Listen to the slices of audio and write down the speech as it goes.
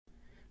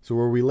So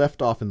where we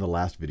left off in the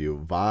last video,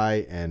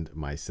 Vi and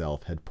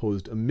myself had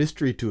posed a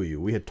mystery to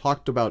you. We had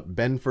talked about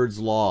Benford's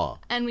law.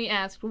 And we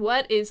asked,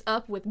 what is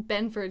up with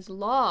Benford's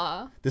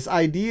law? This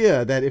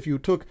idea that if you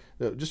took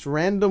just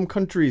random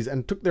countries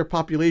and took their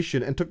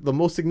population and took the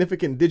most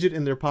significant digit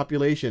in their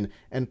population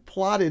and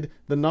plotted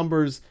the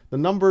numbers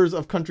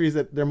of countries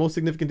that their most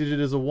significant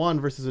digit is a 1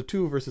 versus a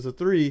 2 versus a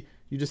 3,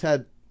 you just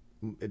had,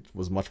 it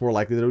was much more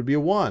likely that it would be a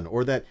 1.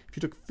 Or that if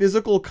you took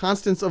physical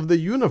constants of the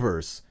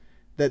universe,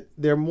 that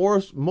they're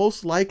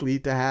most likely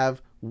to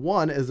have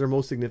 1 as their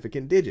most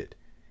significant digit.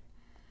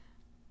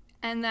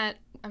 And that,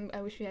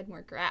 I wish we had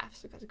more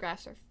graphs, because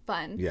graphs are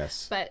fun.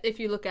 Yes. But if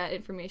you look at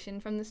information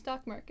from the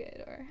stock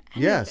market or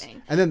Yes.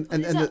 anything,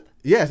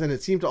 And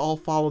it seemed to all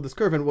follow this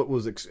curve. And what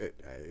was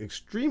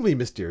extremely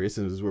mysterious,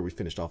 and this is where we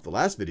finished off the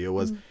last video,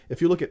 was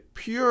if you look at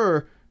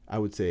pure, I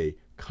would say,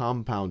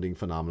 compounding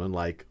phenomenon,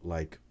 like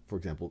for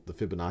example, the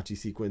Fibonacci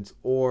sequence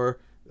or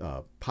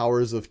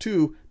powers of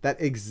 2,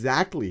 that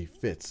exactly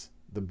fits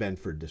the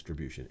Benford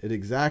distribution. It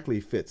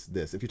exactly fits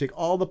this. If you take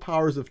all the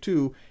powers of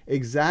 2,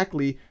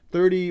 exactly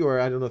 30,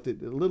 or I don't know if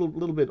a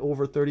little bit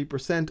over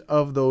 30%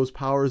 of those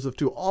powers of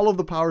 2, all of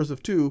the powers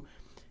of 2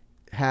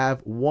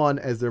 have 1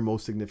 as their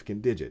most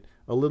significant digit.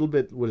 A little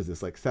bit, what is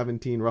this, like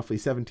 17, roughly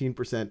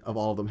 17% of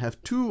all of them have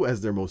 2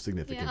 as their most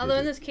significant digit. Although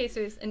in this case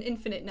there's an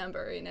infinite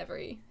number in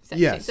every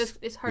section. Yes. So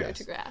it's harder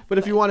to graph. But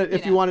if you wanted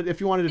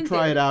to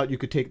try it out, you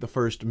could take the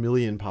first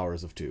million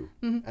powers of 2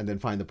 and then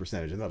find the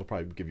percentage, and that'll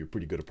probably give you a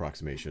pretty good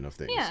approximation of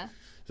things. Yeah.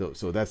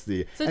 So that's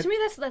the. So to me,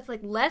 that's like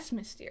less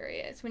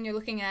mysterious when you're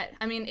looking at.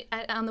 I mean,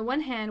 on the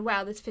one hand,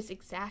 wow, this fits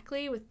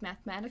exactly with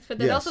mathematics, but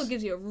that also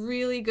gives you a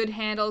really good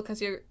handle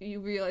because you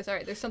realize, all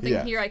right, there's something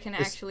here I can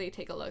actually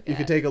take a look at. You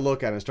can take a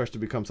look at it, and it starts to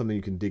become something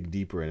you can dig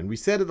deeper in. And we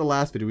said at the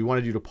last video we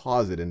wanted you to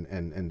pause it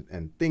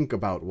and think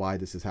about why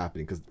this is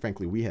happening, because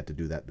frankly we had to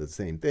do the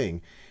same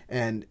thing.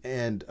 And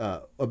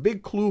a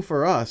big clue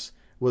for us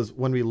was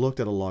when we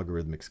looked at a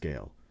logarithmic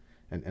scale.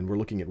 And we're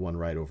looking at one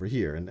right over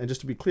here. And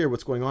just to be clear,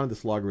 what's going on in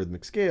this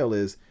logarithmic scale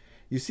is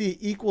you see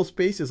equal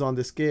spaces on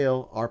this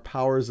scale are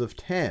powers of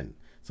 10.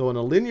 So on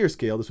a linear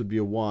scale, this would be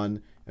a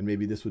 1, and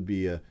maybe this would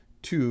be a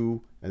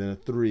 2, and then a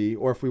 3.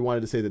 Or if we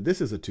wanted to say that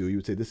this is a 2, you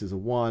would say this is a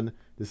 1,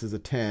 this is a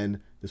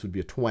 10, this would be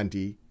a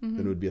 20,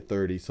 then it would be a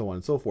 30, so on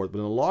and so forth. But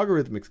in a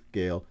logarithmic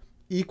scale,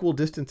 equal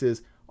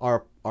distances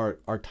are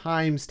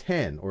times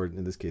 10, or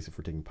in this case, if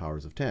we're taking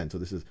powers of 10. So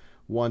this is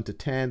 1 to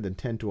 10, then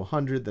 10 to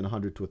 100, then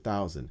 100 to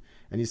 1,000.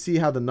 And you see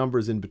how the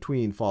numbers in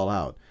between fall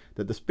out.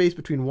 That the space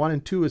between 1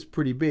 and 2 is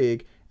pretty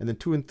big, and then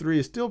 2 and 3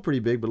 is still pretty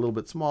big, but a little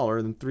bit smaller,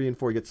 and then 3 and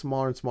 4 get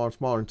smaller and smaller and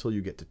smaller until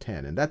you get to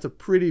 10. And that's a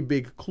pretty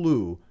big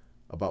clue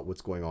about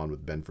what's going on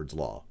with Benford's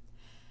law.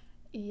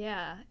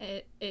 Yeah,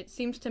 it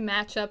seems to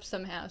match up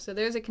somehow. So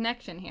there's a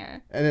connection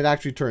here. And it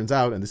actually turns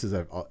out, and this is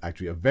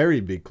actually a very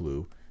big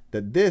clue,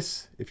 that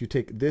this, if you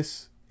take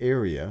this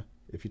area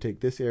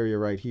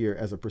right here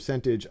as a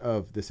percentage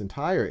of this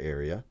entire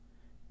area,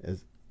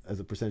 as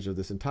a percentage of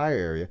this entire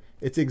area,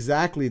 it's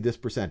exactly this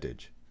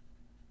percentage.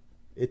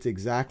 It's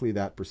exactly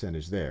that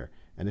percentage there.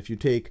 And if you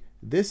take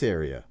this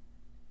area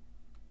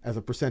as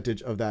a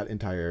percentage of that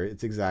entire area,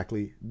 it's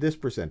exactly this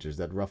percentage,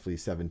 that roughly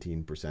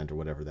 17% or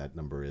whatever that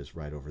number is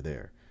right over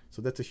there.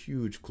 So that's a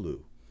huge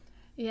clue.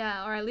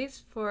 Yeah, or at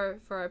least for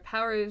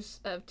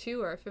powers of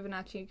 2 or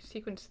Fibonacci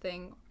sequence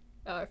thing,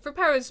 for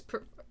powers,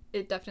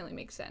 it definitely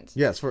makes sense.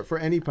 Yes, for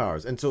any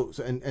powers. And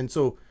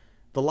so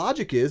the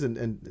logic is,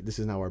 and this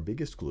is now our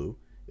biggest clue,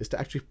 is to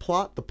actually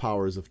plot the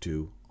powers of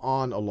 2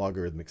 on a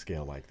logarithmic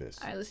scale like this.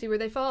 All right, let's see where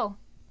they fall.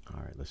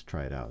 All right, let's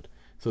try it out.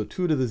 So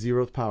 2 to the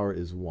 0th power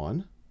is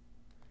 1.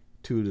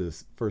 2 to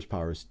the first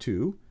power is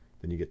 2.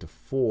 Then you get to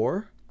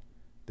 4.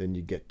 Then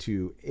you get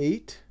to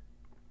 8.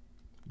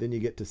 Then you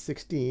get to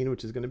 16,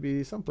 which is going to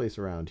be someplace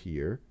around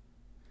here.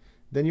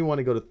 Then you want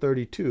to go to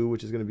 32,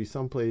 which is going to be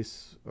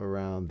someplace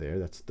around there.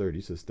 That's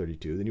 30, so it's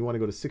 32. Then you want to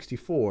go to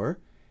 64.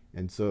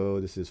 And so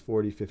this is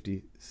 40,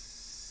 50,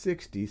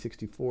 60.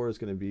 64 is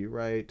going to be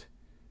right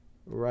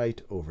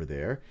over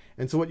there.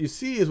 And so what you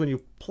see is when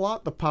you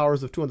plot the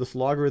powers of 2 on this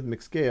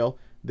logarithmic scale,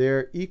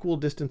 they're equal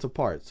distance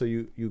apart. So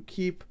you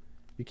keep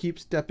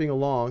stepping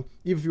along.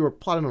 Even if you were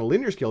plotting on a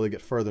linear scale, they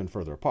get further and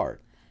further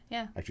apart.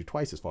 Yeah. Actually,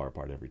 twice as far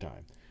apart every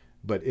time.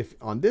 But if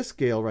on this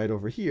scale right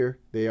over here,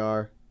 they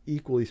are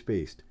equally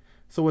spaced.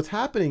 So what's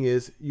happening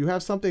is you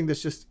have something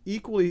that's just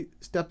equally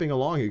stepping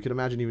along here. You can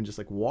imagine even just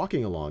like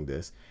walking along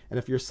this. And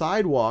if your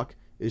sidewalk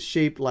is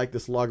shaped like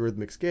this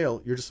logarithmic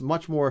scale, you're just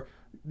much more,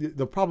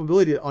 the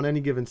probability on any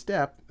given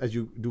step, as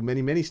you do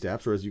many, many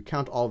steps, or as you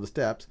count all the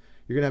steps,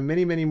 you're going to have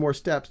many, many more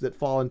steps that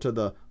fall into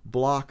the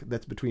block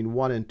that's between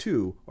 1 and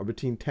 2, or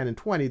between 10 and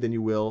 20, than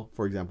you will,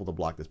 for example, the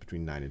block that's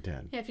between 9 and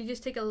 10. Yeah, if you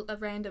just take a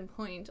random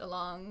point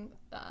along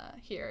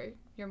here,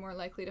 you're more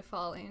likely to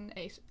fall in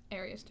a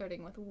area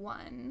starting with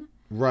 1.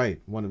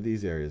 Right, one of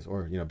these areas,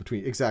 or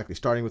between, exactly,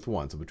 starting with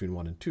 1, so between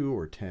 1 and 2,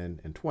 or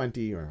 10 and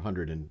 20, or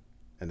 100 and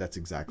that's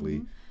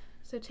exactly.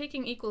 So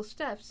taking equal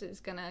steps is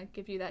gonna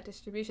give you that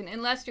distribution,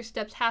 unless your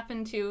steps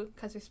happen to,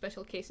 because there's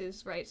special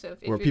cases, right? So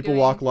if where you're people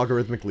walk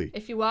logarithmically.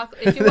 If you walk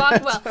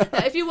well,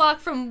 if you walk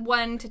from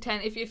 1 to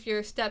 10, if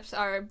your steps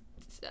are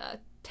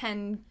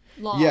 10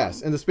 long.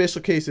 Yes, and the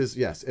special cases,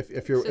 yes.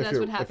 If your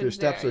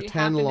steps are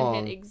 10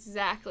 long, hit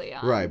exactly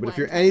on right. But if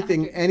you're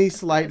 10, any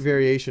slight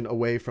variation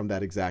away from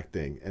that exact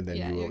thing, and then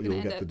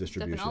you'll get the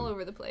distribution. All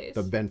over the place.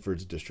 The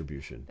Benford's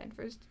distribution.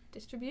 Benford's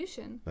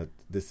distribution.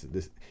 This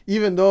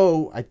even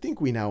though I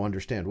think we now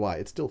understand why,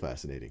 it's still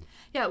fascinating.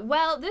 Yeah.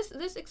 Well,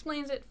 this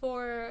explains it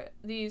for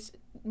these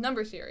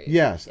number series.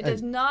 Yes. It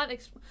does not.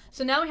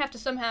 So now we have to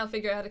somehow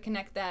figure out how to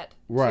connect that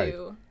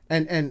to.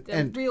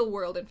 And real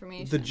world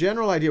information. The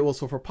general idea, well,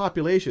 so for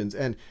populations,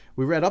 and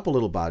we read up a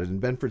little about it,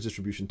 and Benford's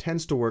distribution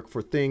tends to work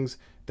for things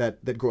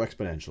that grow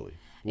exponentially,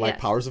 like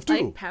powers of 2.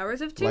 Like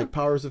powers of 2. Like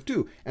powers of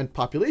 2. And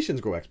populations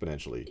grow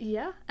exponentially.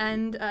 Yeah,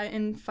 and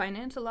in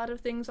finance, a lot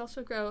of things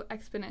also grow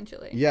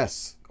exponentially.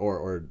 Yes,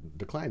 or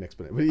decline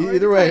exponentially. But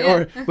either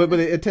way, but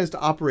it tends to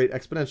operate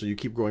exponentially. You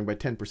keep growing by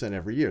 10%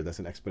 every year. That's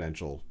an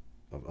exponential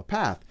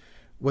path.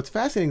 What's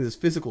fascinating is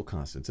physical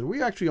constants, and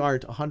we actually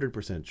aren't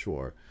 100%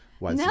 sure.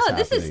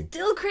 This is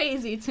still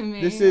crazy to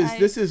me.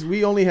 This is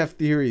we only have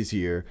theories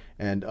here,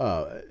 and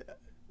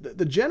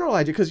the general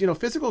idea, because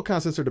physical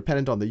constants are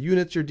dependent on the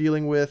units you're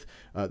dealing with,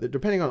 they're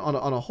depending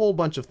on a whole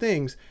bunch of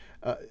things,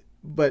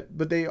 but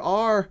they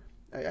are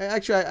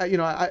actually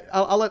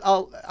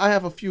I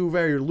have a few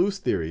very loose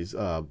theories,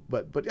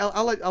 but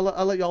I'll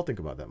let y'all think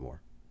about that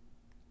more.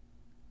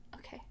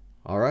 Okay.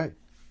 All right.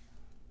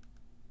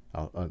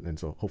 And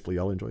so hopefully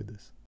y'all enjoyed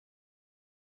this.